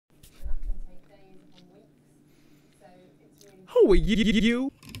Who are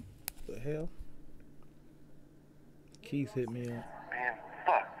you? What the hell? Keith hit me up. Man,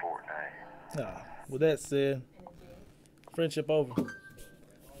 fuck Fortnite. Ah, with that said, friendship over.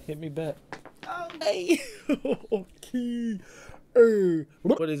 Hit me back. Oh, hey. Okay.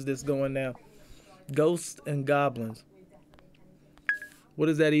 What is this going now? Ghosts and goblins. What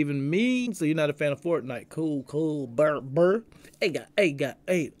does that even mean? So you're not a fan of Fortnite? Cool, cool. Burr. Hey,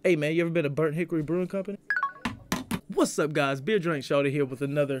 man, you ever been to Burnt Hickory Brewing Company? What's up, guys? BeerDrankShawty here with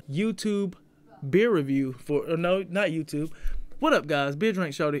another YouTube beer review for, no, not YouTube. What up, guys?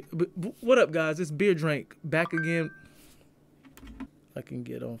 BeerDrankShawty. What up, guys? It's Beer Drink back again. I can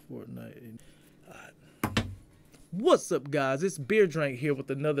get on Fortnite. What's up, guys? It's Beer Drink here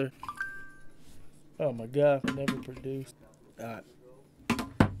with another. Oh my God, never produced.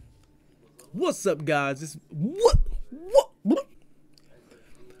 What's up, guys? It's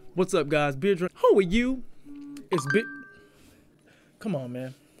What's up, guys? Beer Drink. Who are you? It's Come on,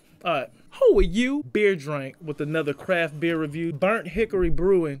 man. All right. Who are you? Beer Drink with another craft beer review. Burnt Hickory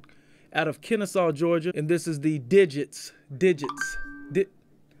Brewing out of Kennesaw, Georgia, and this is the DIDJITS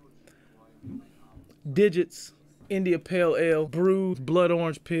India Pale Ale, brewed, blood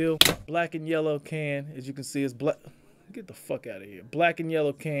orange peel, black and yellow can. As you can see, it's black. Get the fuck out of here. Black and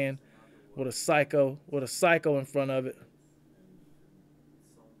yellow can with a psycho in front of it,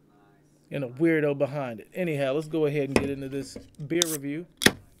 and a weirdo behind it. Anyhow, let's go ahead and get into this beer review.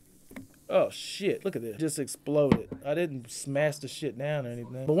 Oh shit, look at this. Just exploded. I didn't smash the shit down or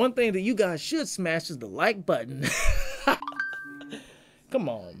anything. But one thing that you guys should smash is the like button. Come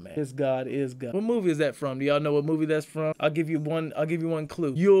on, man. This God is God. What movie is that from? Do y'all know what movie that's from? I'll give you one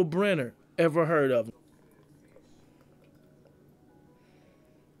clue. Yul Brynner. Ever heard of him?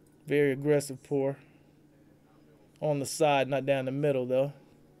 Very aggressive pour. On the side, not down the middle though.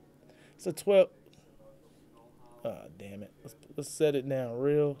 It's a 12. Ah, damn it. Let's set it down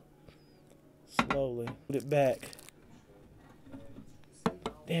real slowly. Put it back.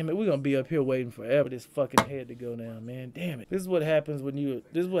 Damn it, we're gonna be up here waiting forever for this fucking head to go down, man. Damn it. This is what happens when you a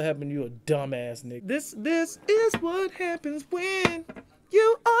dumbass nigga. This is what happens when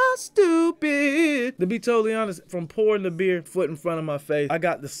you are stupid. To be totally honest, from pouring the beer foot in front of my face, I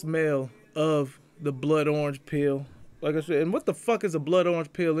got the smell of the blood orange peel. Like I said, and what the fuck is a blood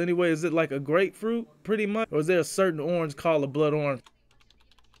orange peel anyway? Is it like a grapefruit, pretty much? Or is there a certain orange called a blood orange?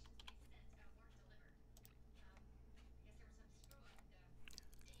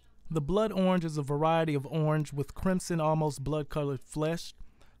 The blood orange is a variety of orange with crimson, almost blood-colored flesh.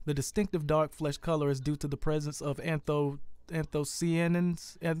 The distinctive dark flesh color is due to the presence of anthocyanins.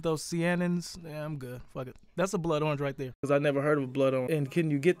 Yeah, I'm good. Fuck it. That's a blood orange right there. Because I never heard of a blood orange. And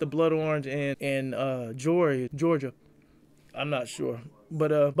can you get the blood orange in Georgia? I'm not sure.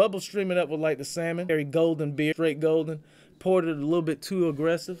 But bubble streaming up with like the salmon. Very golden beer, straight golden. Poured it a little bit too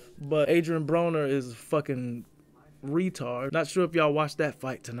aggressive. But Adrian Broner is fucking retard. Not sure if y'all watched that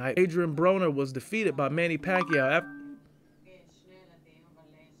fight tonight. Adrian Broner was defeated by Manny Pacquiao.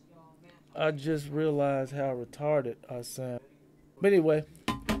 I just realized how retarded I sound. But anyway,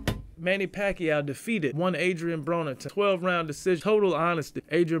 Manny Pacquiao defeated one Adrian Broner to 12-round decision. Total honesty,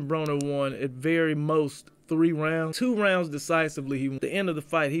 Adrian Broner won at very most 3 rounds. 2 rounds decisively. He won. At the end of the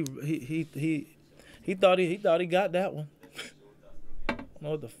fight, he thought he got that one. I don't know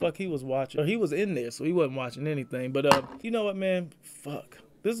what the fuck he was watching. Or he was in there, so he wasn't watching anything. But you know what, man? Fuck.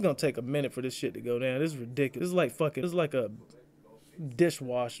 This is gonna take a minute for this shit to go down. This is ridiculous. This is like a dish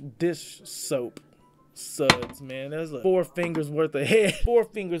soap suds, man. There's like 4 fingers worth of head. 4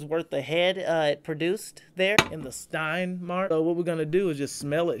 fingers worth of head it produced there in the Stein mark. So what we're gonna do is just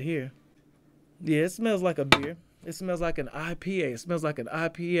smell it here. Yeah, it smells like a beer. It smells like an IPA. It smells like an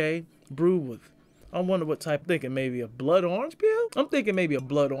IPA brewed with, I wonder what type. Thinking maybe a blood orange peel? I'm thinking maybe a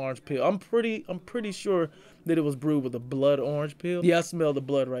blood orange peel. I'm pretty sure that it was brewed with a blood orange peel. Yeah, I smell the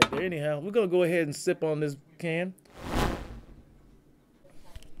blood right there. Anyhow, we're gonna go ahead and sip on this can.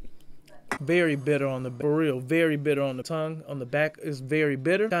 Very bitter on the, for real, very bitter on the tongue. On the back is very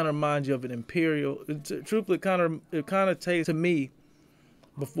bitter. Kind of reminds you of an imperial. Truthfully, it kind of tastes to me,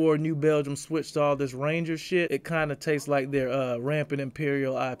 before New Belgium switched to all this Ranger shit, it kind of tastes like their Rampant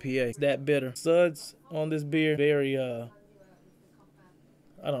Imperial IPA. It's that bitter. Suds on this beer, very, I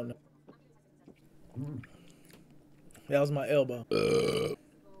don't know. That was my elbow.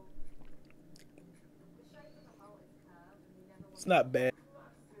 It's not bad.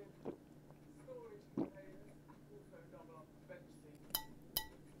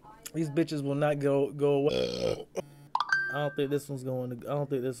 These bitches will not go away. I don't think this one's going up. I don't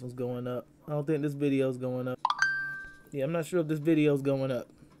think this video's going up. Yeah, I'm not sure if this video's going up.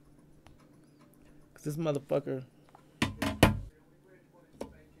 Cause this motherfucker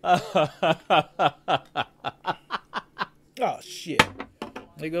Oh shit.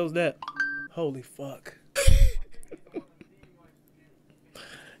 There goes that. Holy fuck.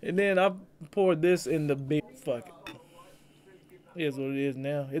 And then I poured this in the beer. Fuck it. It is what it is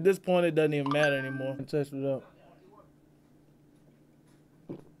now. At this point, it doesn't even matter anymore. Test it out.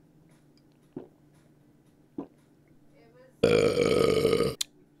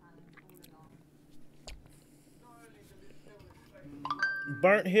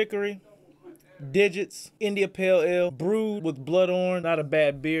 Burnt Hickory, DIDJITS, India Pale Ale, brewed with blood orange. Not a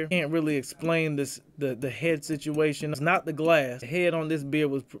bad beer. Can't really explain this the head situation. It's not the glass. The head on this beer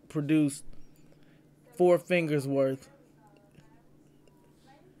was produced 4 fingers worth.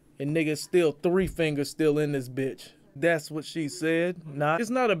 And niggas still 3 fingers still in this bitch. That's what she said. It's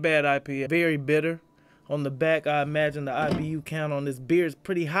not a bad IPA. Very bitter. On the back, I imagine the IBU count on this beer is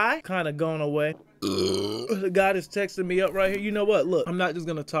pretty high. Kind of gone away. The guy that's texting me up right here. You know what? Look, I'm not just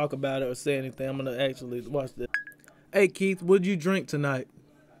gonna talk about it or say anything. I'm gonna actually watch this. Hey Keith, what'd you drink tonight?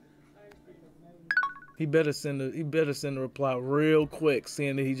 He better send a reply real quick,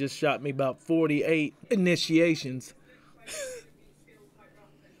 seeing that he just shot me about 48 initiations.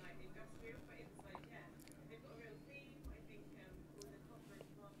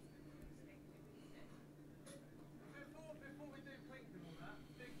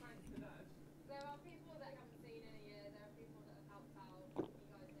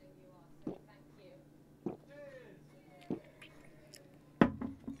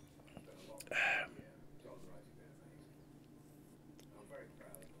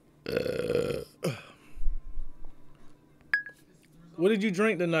 What did you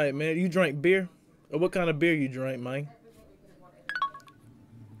drink tonight, man? You drank beer? Or what kind of beer you drank, man?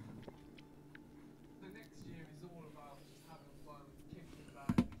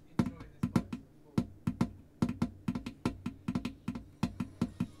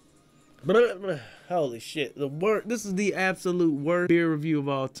 Holy shit. This is the absolute worst beer review of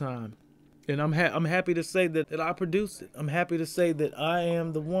all time. And I'm happy to say that I produced it. I'm happy to say that I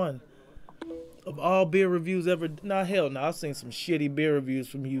am the one of all beer reviews ever. Nah, hell no. I've seen some shitty beer reviews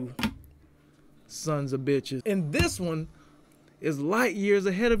from you sons of bitches. And this one is light years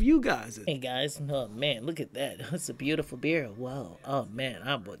ahead of you guys. Hey guys, oh man, look at that. It's a beautiful beer. Whoa. Oh man,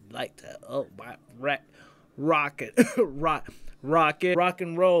 I would like to. Oh, rock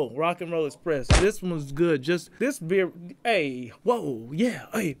and roll express. This one's good. Just this beer. Hey, whoa, yeah,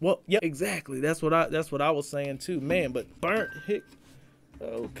 hey, whoa, yeah, exactly. That's what I was saying too, man. But Burnt Hick.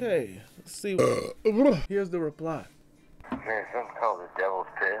 Okay, let's see. Here's the reply. Man, something called the Devil's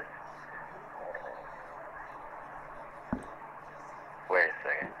Piss. Wait a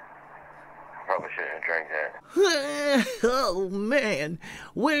second. I probably shouldn't have drank that. Oh man,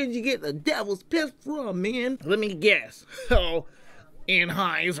 where did you get the devil's piss from, man? Let me guess. Oh,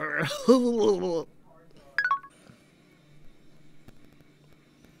 Anheuser.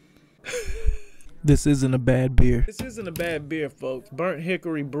 This isn't a bad beer. This isn't a bad beer, folks. Burnt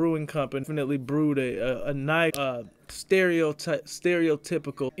Hickory Brewing Company definitely brewed a nice,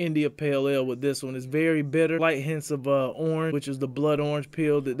 stereotypical India Pale Ale with this one. It's very bitter, light hints of orange, which is the blood orange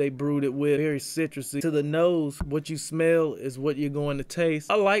peel that they brewed it with. Very citrusy. To the nose, what you smell is what you're going to taste.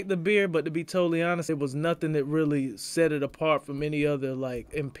 I like the beer, but to be totally honest, it was nothing that really set it apart from any other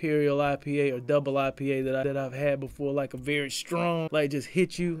like Imperial IPA or double IPA that I've had before. Like a very strong, like just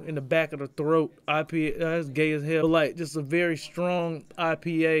hit you in the back of the throat IPA. That's gay as hell. But like just a very strong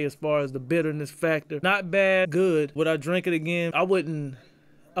IPA as far as the bitterness factor. Not bad, good. Would I drink it again? I wouldn't.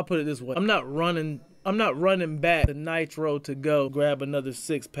 I'll put it this way. I'm not running back to Nitro to go grab another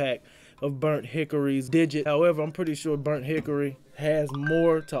 6-pack of Burnt Hickory's DIDJITS. However, I'm pretty sure Burnt Hickory has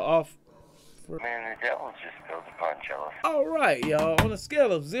more to offer. Man, the devil just spilled the punch on. All right, y'all. On a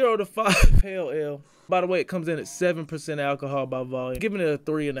scale of 0 to 5, Pale Ale. By the way, it comes in at 7% alcohol by volume. Giving it a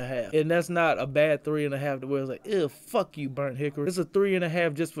 3.5. And that's not a bad 3.5 to where it's like, ew, fuck you, Burnt Hickory. It's a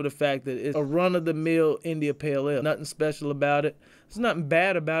 3.5 just for the fact that it's a run-of-the-mill India Pale Ale. Nothing special about it. There's nothing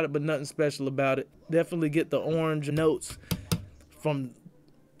bad about it, but nothing special about it. Definitely get the orange notes from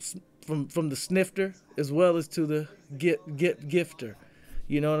the snifter as well as to the gifter.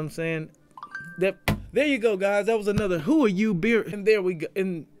 You know what I'm saying? There you go, guys. That was another Who Are You beer. And there we go.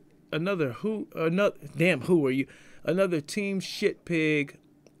 And another who are you? Another Team Shit Pig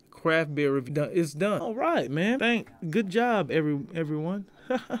craft beer review. It's done. All right, man. Good job, everyone.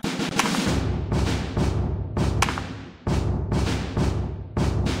 Damn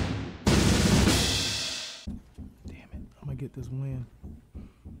it. I'm gonna get this win.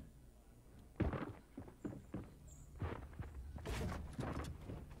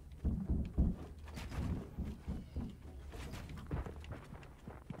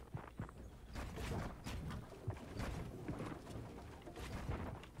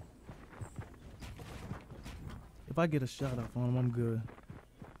 If I get a shot off on him, I'm good.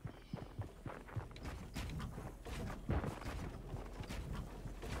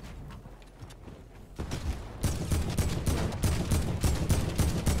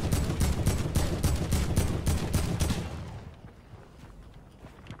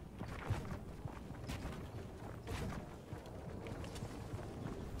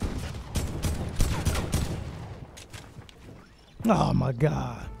 Oh my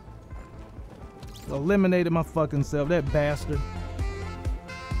God. Eliminated my fucking self, that bastard.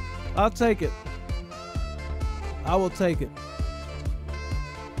 I'll take it. I will take it.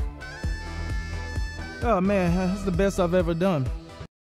 Oh man, that's the best I've ever done.